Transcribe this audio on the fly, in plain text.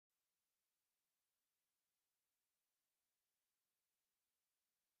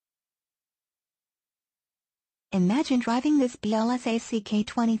Imagine driving this Blsack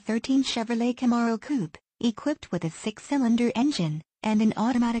 2013 Chevrolet Camaro Coupe, equipped with a 6-cylinder engine and an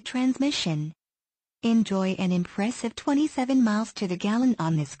automatic transmission. Enjoy an impressive 27 miles to the gallon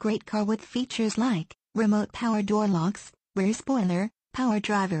on this great car with features like remote power door locks, rear spoiler, power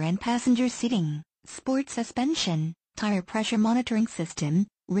driver and passenger seating, sport suspension, tire pressure monitoring system,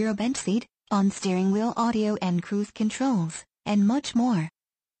 rear bench seat, on-steering wheel audio and cruise controls, and much more.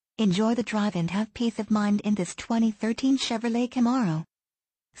 Enjoy the drive and have peace of mind in this 2013 Chevrolet Camaro.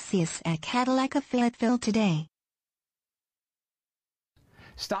 See us at Cadillac of Fayetteville today.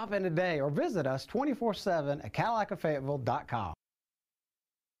 Stop in today or visit us 24/7 at CadillacofFayetteville.com.